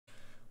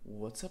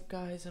What's up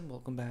guys, and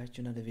welcome back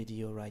to another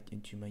video right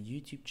into my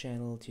YouTube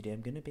channel. Today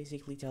I'm gonna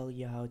basically tell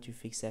you how to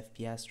fix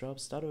FPS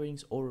drops,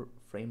 stutterings or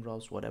frame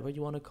drops, whatever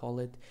you want to call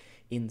it,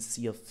 in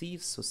Sea of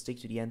Thieves. So stick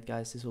to the end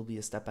guys, this will be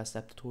a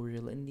step-by-step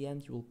tutorial. In the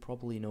end you will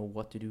probably know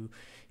what to do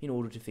in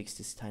order to fix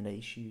this kind of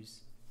issues.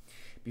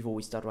 Before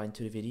we start right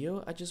into the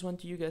video, I just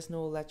want to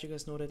let you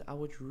guys know that I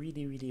would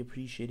really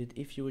appreciate it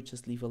if you would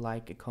just leave a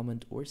like, a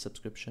comment or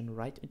subscription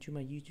right into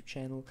my YouTube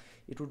channel.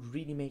 It would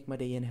really make my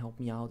day and help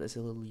me out as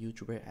a little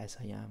YouTuber as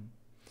I am.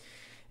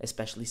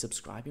 Especially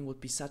subscribing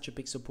would be such a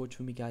big support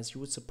for me guys.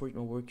 You would support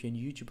my work here on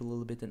YouTube a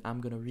little bit and I'm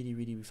gonna really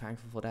be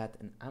thankful for that,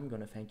 and I'm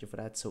gonna thank you for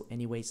that. So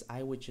anyways,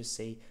 I would just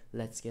say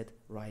let's get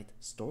right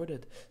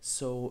started.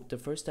 So the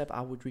first step I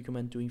would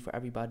recommend doing for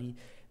everybody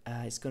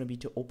is going to be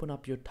to open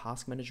up your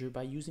task manager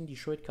by using the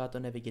shortcut or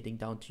navigating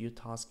down to your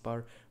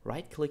taskbar,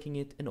 right clicking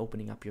it and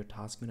opening up your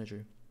task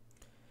manager.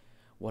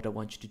 What I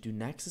want you to do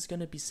next is going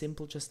to be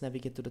simple. Just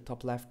navigate to the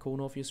top left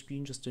corner of your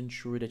screen just to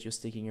ensure that you're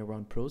sticking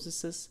around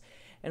processes,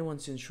 and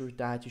once you ensure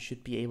that, you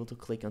should be able to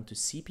click onto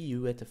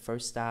CPU at the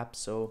first step.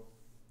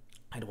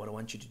 And what I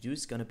want you to do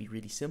is going to be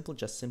really simple.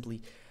 Just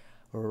simply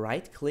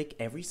right click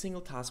every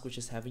single task which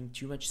is having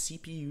too much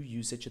CPU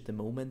usage at the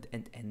moment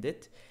and end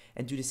it,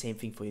 and do the same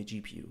thing for your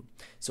GPU.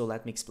 So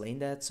let me explain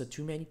that. So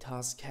too many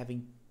tasks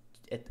having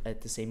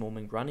at the same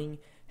moment running,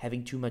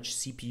 having too much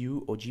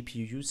CPU or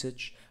GPU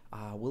usage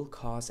will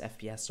cause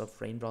FPS or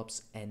frame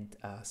drops and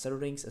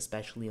stutterings,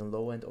 especially on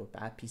low end or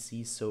bad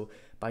PCs. So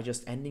by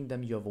just ending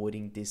them, you're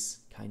avoiding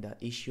this kind of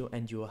issue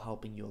and you're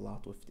helping you a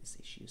lot with this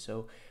issue.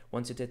 So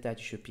once you did that,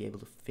 you should be able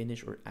to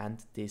finish or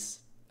end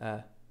this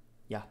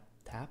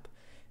tab.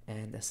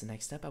 And as the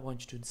next step, I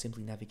want you to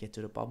simply navigate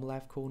to the bottom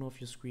left corner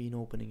of your screen,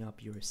 opening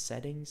up your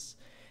settings.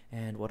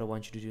 And what I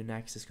want you to do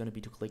next is going to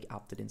be to click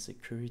Update and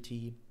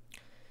Security.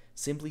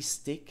 Simply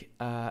stick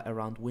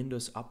around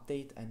Windows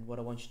Update, and what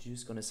I want you to do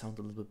is going to sound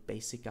a little bit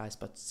basic guys,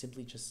 but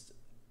simply just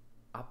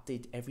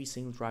update every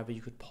single driver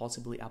you could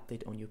possibly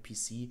update on your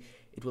PC.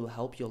 It will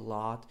help you a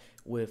lot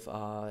with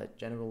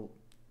general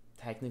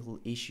technical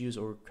issues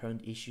or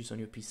current issues on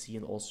your PC,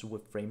 and also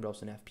with frame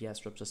drops and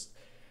FPS drops, just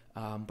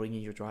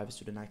bringing your drivers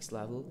to the next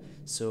level.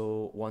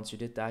 So once you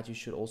did that, you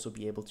should also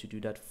be able to do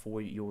that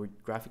for your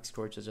graphics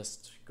card. So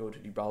just go to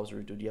the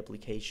browser, to the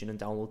application, and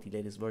download the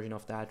latest version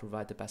of that,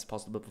 provide the best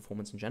possible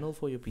performance in general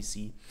for your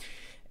PC.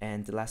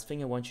 And the last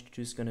thing I want you to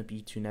do is going to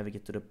be to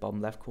navigate to the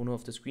bottom left corner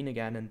of the screen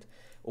again and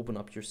open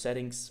up your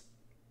settings,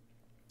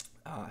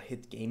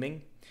 hit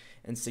gaming,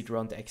 and stick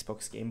around the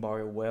Xbox game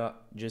bar, where I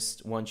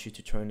just want you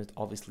to turn it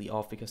obviously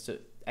off, because the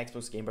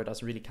Xbox game bar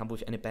doesn't really come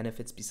with any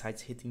benefits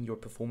besides hitting your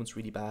performance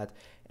really bad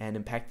and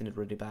impacting it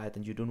really bad,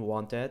 and you don't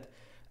want that.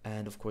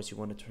 And of course you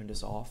want to turn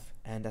this off.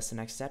 And as the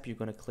next step, you're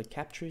going to click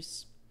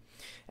captures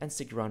and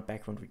stick around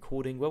background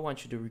recording, where I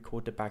want you to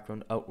record the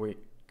background or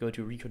go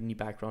to record in the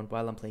background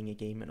while I'm playing a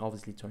game, and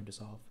obviously turn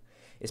this off.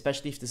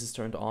 Especially if this is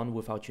turned on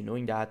without you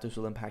knowing that, this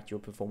will impact your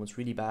performance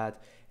really bad.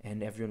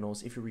 And everyone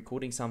knows if you're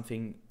recording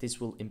something,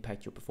 this will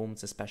impact your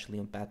performance, especially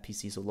on bad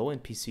PCs or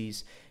low-end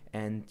PCs.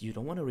 And you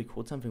don't want to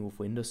record something with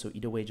Windows, so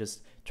either way,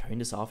 just turn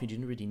this off. You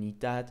didn't really need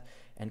that,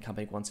 and come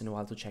back once in a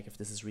while to check if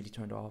this is really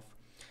turned off.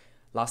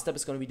 Last step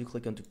is going to be to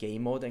click onto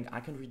game mode, and I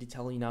can really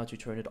tell you now to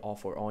turn it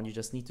off or on. You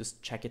just need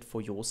to check it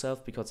for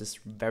yourself, because it's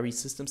very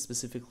system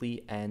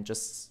specifically, and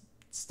just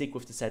stick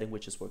with the setting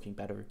which is working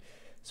better.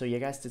 So yeah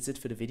guys, that's it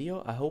for the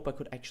video. I hope I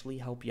could actually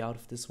help you out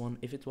with this one.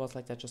 If it was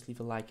like that, just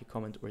leave a like, a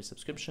comment or a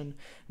subscription.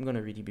 I'm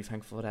gonna really be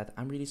thankful for that.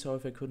 I'm really sorry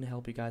if I couldn't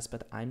help you guys,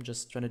 but I'm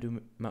just trying to do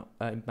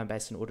my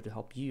best in order to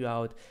help you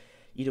out.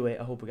 Either way,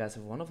 I hope you guys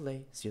have a wonderful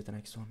day. See you at the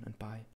next one, and bye.